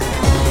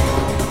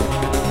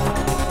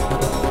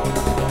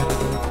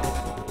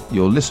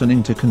You're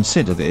listening to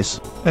Consider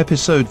This,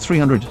 episode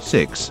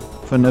 306,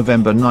 for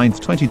November 9th,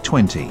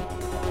 2020.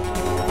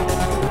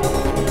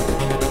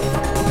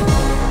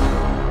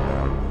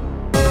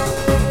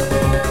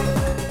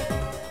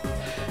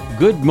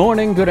 Good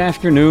morning, good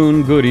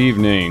afternoon, good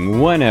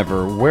evening,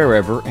 whenever,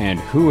 wherever,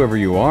 and whoever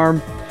you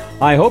are.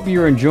 I hope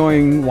you're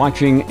enjoying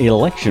watching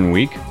Election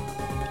Week.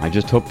 I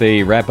just hope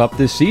they wrap up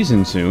this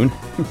season soon.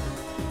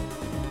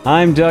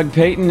 I'm Doug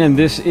Payton, and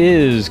this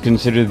is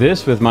Consider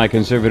This with my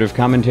conservative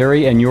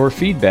commentary and your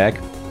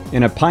feedback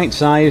in a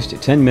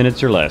pint-sized 10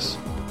 minutes or less.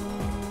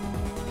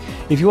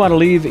 If you want to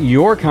leave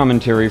your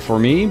commentary for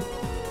me,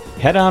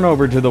 head on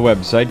over to the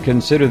website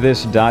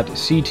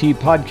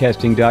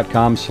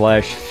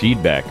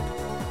considerthis.ctpodcasting.com/feedback.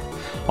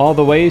 All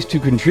the ways to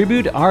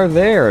contribute are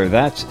there.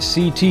 That's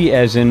CT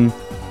as in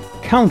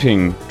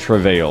counting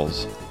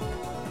travails.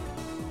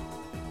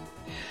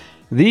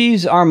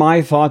 These are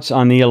my thoughts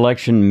on the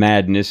election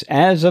madness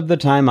as of the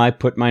time I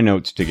put my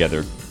notes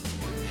together.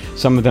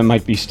 Some of them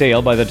might be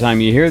stale by the time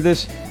you hear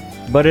this,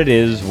 but it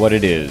is what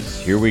it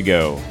is. Here we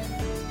go.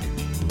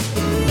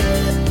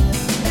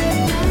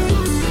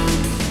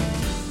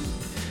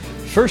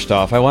 First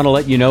off, I want to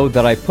let you know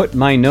that I put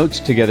my notes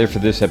together for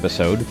this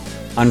episode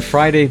on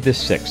Friday the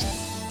 6th.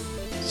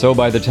 So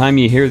by the time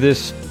you hear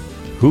this,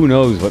 who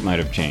knows what might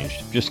have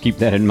changed. Just keep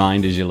that in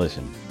mind as you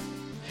listen.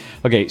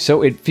 Okay,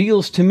 so it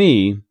feels to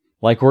me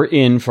like we're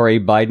in for a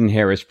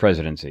Biden-Harris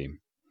presidency.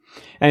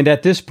 And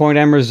at this point,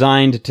 I'm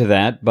resigned to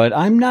that, but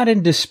I'm not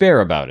in despair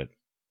about it.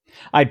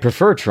 I'd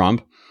prefer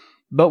Trump,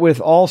 but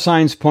with all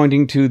signs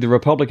pointing to the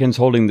Republicans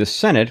holding the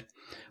Senate,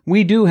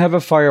 we do have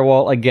a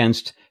firewall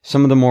against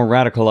some of the more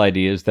radical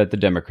ideas that the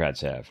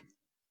Democrats have.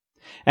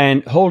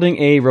 And holding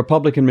a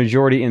Republican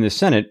majority in the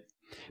Senate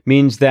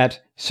means that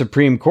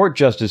Supreme Court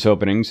justice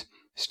openings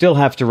still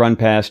have to run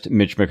past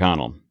Mitch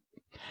McConnell.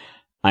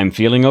 I'm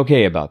feeling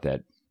okay about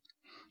that.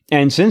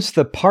 And since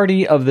the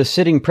party of the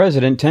sitting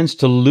president tends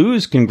to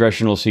lose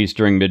congressional seats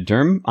during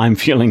midterm, I'm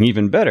feeling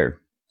even better.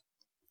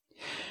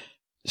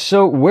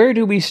 So where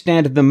do we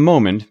stand at the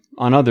moment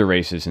on other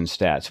races and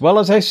stats? Well,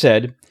 as I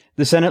said,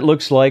 the Senate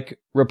looks like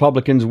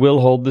Republicans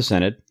will hold the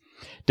Senate.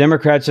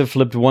 Democrats have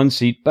flipped one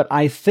seat, but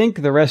I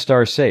think the rest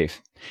are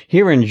safe.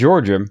 Here in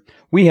Georgia,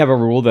 we have a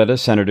rule that a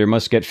senator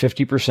must get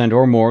 50%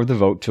 or more of the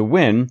vote to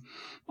win.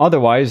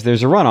 Otherwise,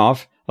 there's a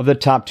runoff of the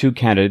top two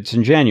candidates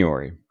in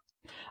January.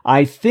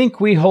 I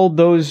think we hold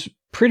those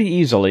pretty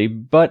easily,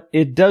 but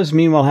it does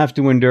mean we'll have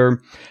to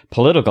endure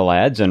political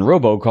ads and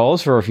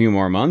robocalls for a few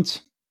more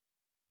months.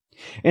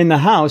 In the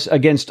House,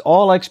 against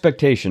all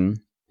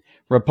expectation,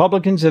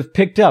 Republicans have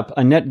picked up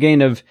a net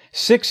gain of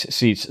 6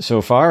 seats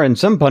so far, and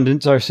some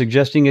pundits are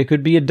suggesting it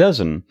could be a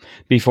dozen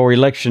before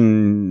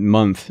election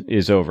month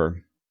is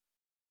over.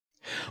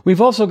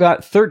 We've also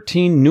got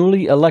 13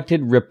 newly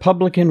elected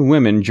Republican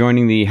women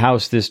joining the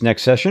House this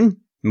next session,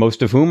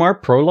 most of whom are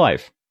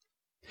pro-life.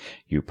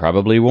 You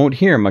probably won't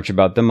hear much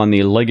about them on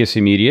the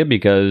legacy media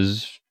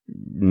because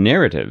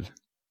narrative.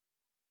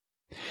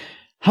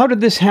 How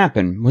did this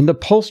happen when the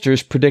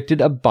pollsters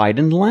predicted a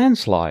Biden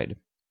landslide?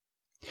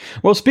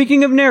 Well,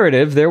 speaking of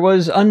narrative, there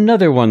was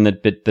another one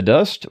that bit the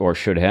dust, or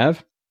should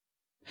have.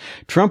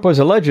 Trump was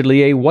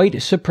allegedly a white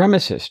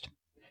supremacist,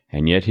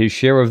 and yet his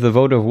share of the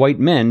vote of white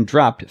men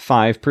dropped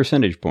 5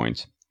 percentage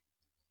points.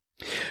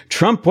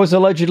 Trump was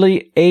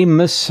allegedly a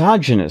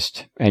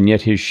misogynist, and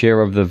yet his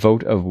share of the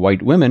vote of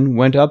white women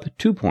went up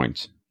 2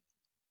 points.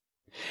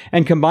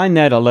 And combine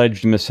that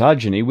alleged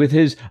misogyny with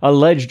his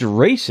alleged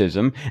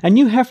racism, and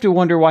you have to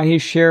wonder why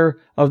his share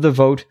of the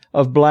vote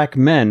of black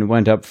men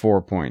went up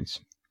 4 points,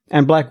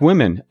 and black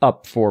women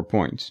up 4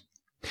 points,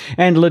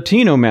 and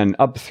Latino men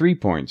up 3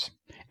 points,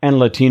 and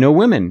Latino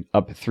women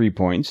up 3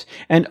 points,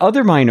 and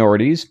other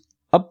minorities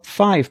up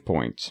 5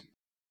 points.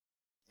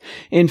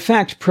 In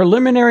fact,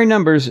 preliminary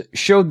numbers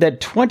showed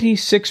that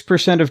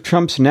 26% of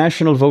Trump's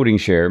national voting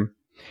share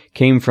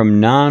came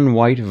from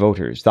non-white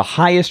voters, the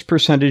highest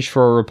percentage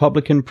for a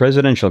Republican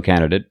presidential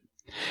candidate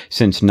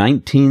since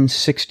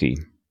 1960.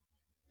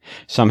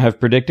 Some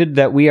have predicted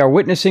that we are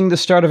witnessing the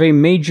start of a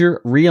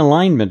major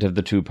realignment of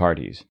the two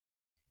parties.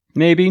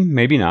 Maybe,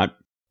 maybe not.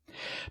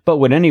 But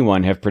would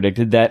anyone have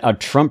predicted that a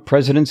Trump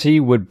presidency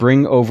would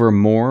bring over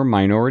more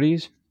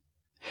minorities?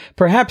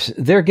 Perhaps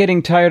they're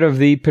getting tired of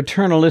the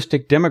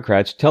paternalistic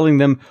Democrats telling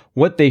them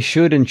what they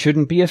should and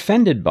shouldn't be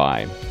offended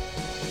by.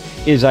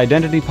 Is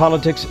identity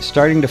politics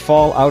starting to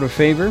fall out of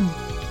favor?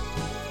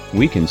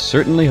 We can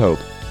certainly hope.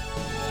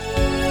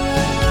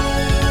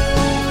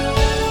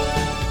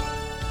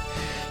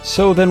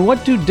 So then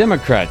what do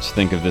Democrats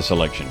think of this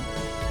election?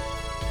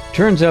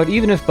 Turns out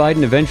even if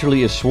Biden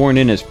eventually is sworn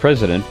in as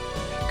president,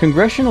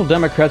 congressional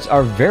Democrats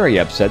are very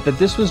upset that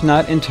this was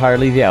not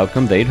entirely the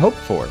outcome they'd hoped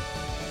for.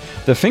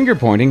 The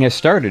finger-pointing has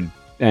started,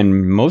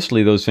 and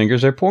mostly those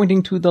fingers are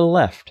pointing to the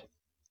left.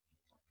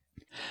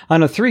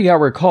 On a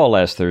 3-hour call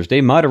last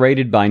Thursday,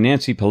 moderated by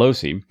Nancy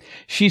Pelosi,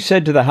 she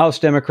said to the House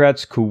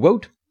Democrats,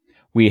 quote,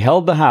 "We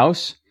held the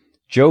House.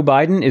 Joe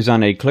Biden is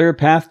on a clear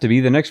path to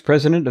be the next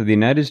president of the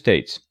United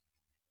States.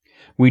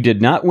 We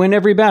did not win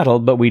every battle,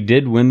 but we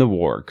did win the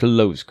war,"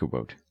 close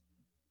quote.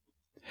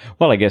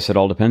 Well, I guess it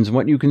all depends on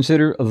what you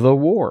consider the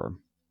war.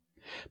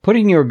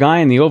 Putting your guy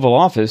in the Oval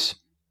Office,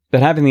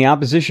 but having the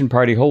opposition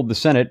party hold the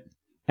Senate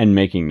and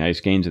making nice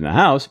gains in the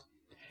House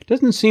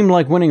doesn't seem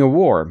like winning a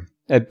war.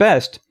 At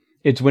best,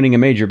 it's winning a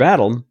major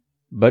battle,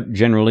 but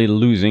generally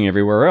losing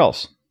everywhere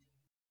else.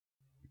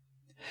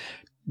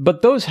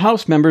 But those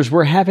House members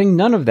were having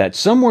none of that.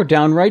 Some were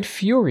downright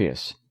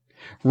furious.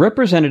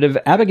 Representative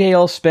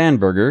Abigail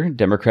Spanberger,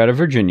 Democrat of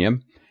Virginia,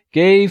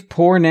 gave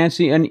poor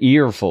Nancy an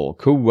earful.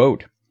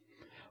 Quote,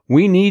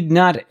 "We need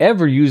not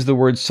ever use the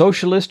word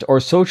socialist or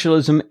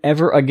socialism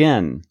ever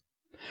again.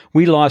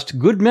 We lost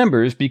good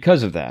members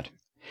because of that.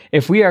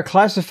 If we are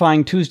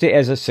classifying Tuesday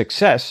as a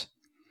success,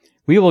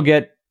 we will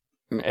get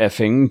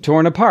effing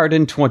torn apart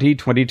in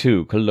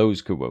 2022.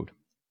 Close quote.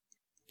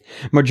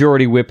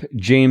 Majority Whip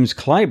James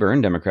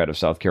Clyburn, Democrat of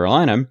South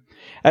Carolina,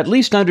 at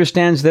least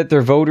understands that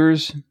their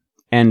voters,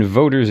 and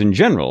voters in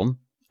general,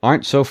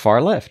 aren't so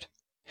far left.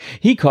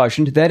 He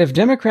cautioned that if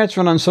Democrats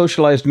run on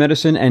socialized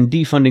medicine and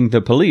defunding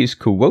the police,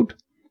 quote,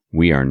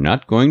 "we are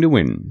not going to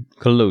win."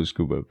 Close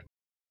quote.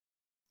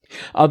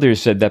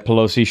 Others said that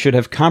Pelosi should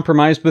have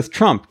compromised with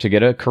Trump to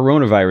get a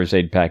coronavirus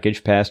aid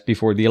package passed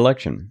before the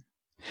election.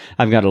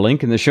 I've got a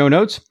link in the show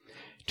notes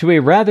to a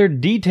rather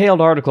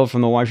detailed article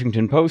from the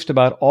Washington Post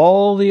about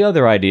all the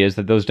other ideas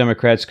that those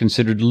Democrats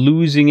considered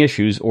losing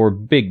issues or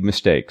big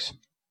mistakes.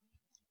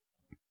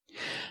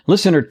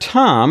 Listener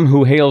Tom,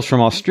 who hails from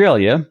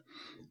Australia,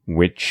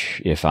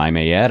 which, if I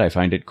may add, I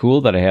find it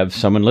cool that I have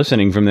someone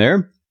listening from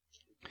there,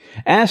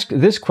 asked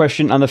this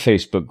question on the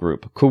Facebook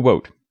group,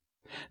 quote,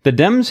 "The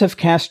Dems have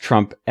cast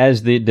Trump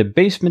as the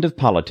debasement of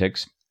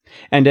politics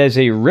and as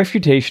a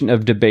refutation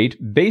of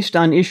debate based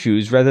on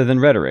issues rather than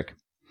rhetoric,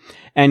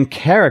 and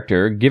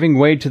character giving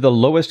way to the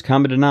lowest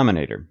common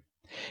denominator.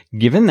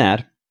 Given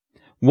that,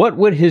 what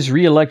would his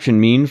re-election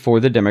mean for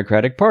the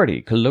Democratic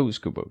Party?" Close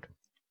quote.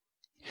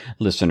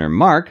 Listener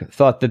Mark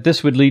thought that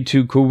this would lead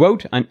to,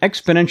 quote, "an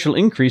exponential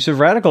increase of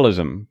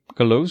radicalism."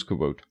 Close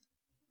quote.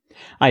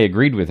 I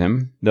agreed with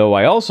him, though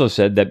I also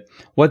said that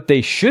what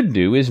they should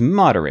do is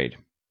moderate.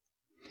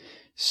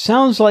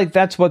 Sounds like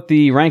that's what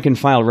the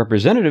rank-and-file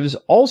representatives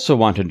also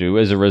want to do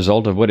as a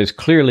result of what is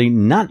clearly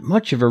not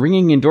much of a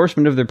ringing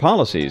endorsement of their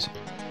policies.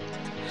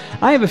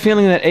 I have a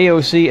feeling that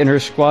AOC and her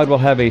squad will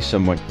have a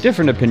somewhat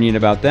different opinion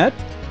about that.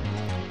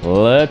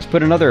 Let's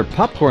put another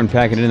popcorn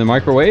packet in the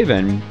microwave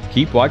and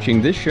keep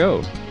watching this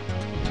show.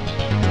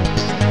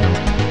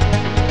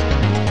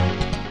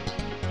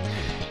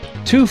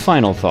 Two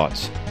final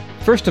thoughts.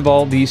 First of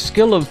all, the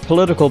skill of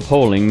political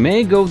polling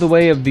may go the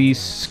way of the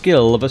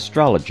skill of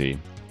astrology.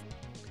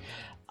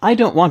 I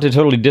don't want to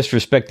totally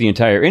disrespect the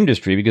entire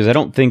industry because I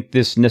don't think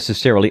this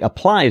necessarily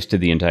applies to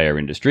the entire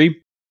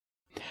industry.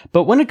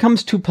 But when it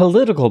comes to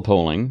political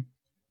polling,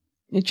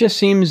 it just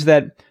seems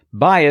that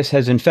bias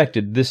has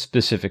infected this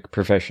specific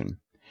profession.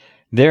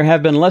 There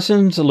have been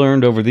lessons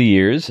learned over the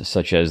years,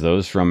 such as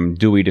those from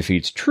Dewey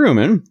Defeats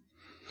Truman,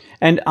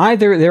 and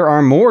either there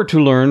are more to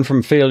learn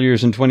from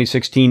failures in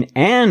 2016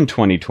 and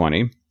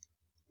 2020,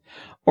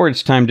 or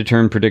it's time to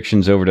turn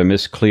predictions over to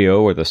Miss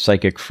Cleo or the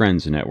Psychic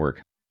Friends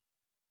Network.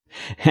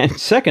 And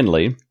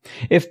secondly,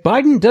 if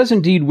Biden does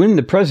indeed win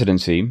the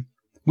presidency,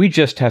 we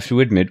just have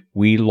to admit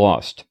we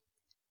lost.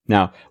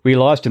 Now, we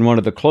lost in one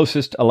of the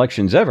closest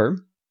elections ever.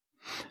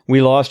 We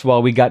lost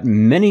while we got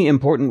many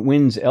important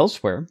wins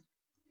elsewhere.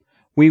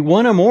 We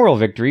won a moral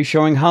victory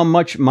showing how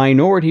much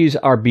minorities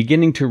are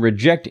beginning to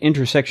reject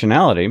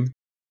intersectionality,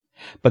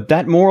 but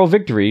that moral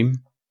victory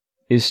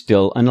is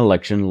still an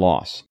election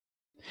loss.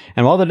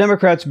 And while the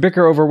Democrats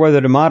bicker over whether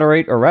to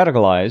moderate or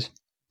radicalize,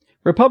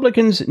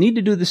 Republicans need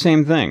to do the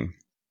same thing.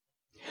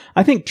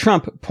 I think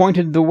Trump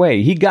pointed the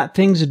way. He got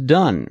things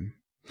done.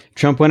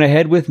 Trump went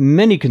ahead with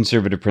many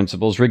conservative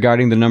principles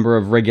regarding the number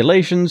of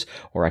regulations,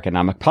 or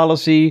economic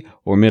policy,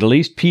 or Middle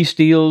East peace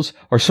deals,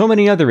 or so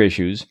many other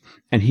issues,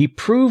 and he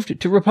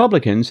proved to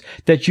Republicans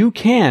that you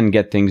can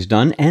get things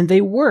done, and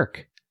they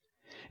work.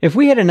 If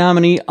we had a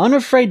nominee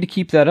unafraid to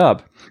keep that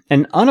up,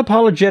 and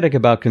unapologetic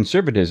about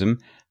conservatism,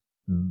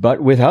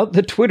 but without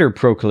the Twitter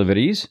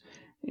proclivities,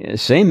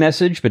 same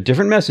message but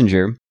different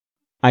messenger,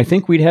 I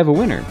think we'd have a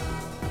winner.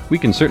 We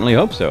can certainly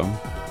hope so.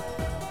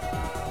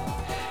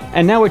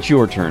 And now it's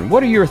your turn.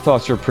 What are your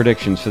thoughts or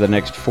predictions for the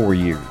next 4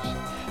 years?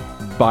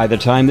 By the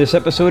time this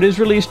episode is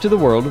released to the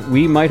world,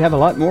 we might have a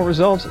lot more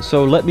results,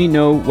 so let me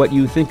know what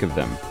you think of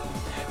them.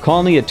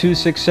 Call me at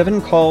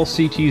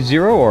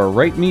 267-CALL-CT0 or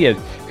write me at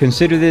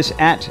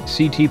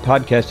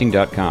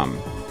considerthis@ctpodcasting.com.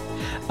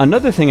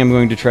 Another thing I'm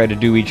going to try to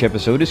do each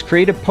episode is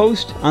create a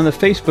post on the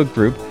Facebook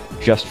group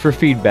just for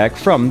feedback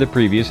from the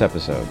previous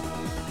episode.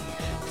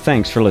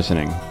 Thanks for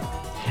listening.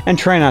 And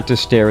try not to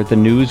stare at the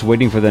news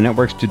waiting for the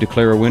networks to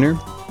declare a winner.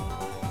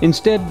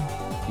 Instead,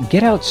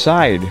 get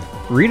outside,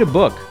 read a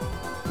book,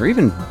 or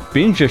even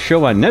binge a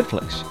show on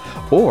Netflix,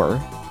 or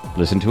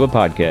listen to a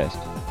podcast.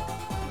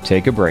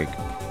 Take a break.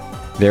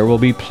 There will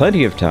be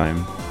plenty of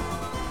time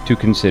to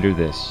consider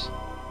this.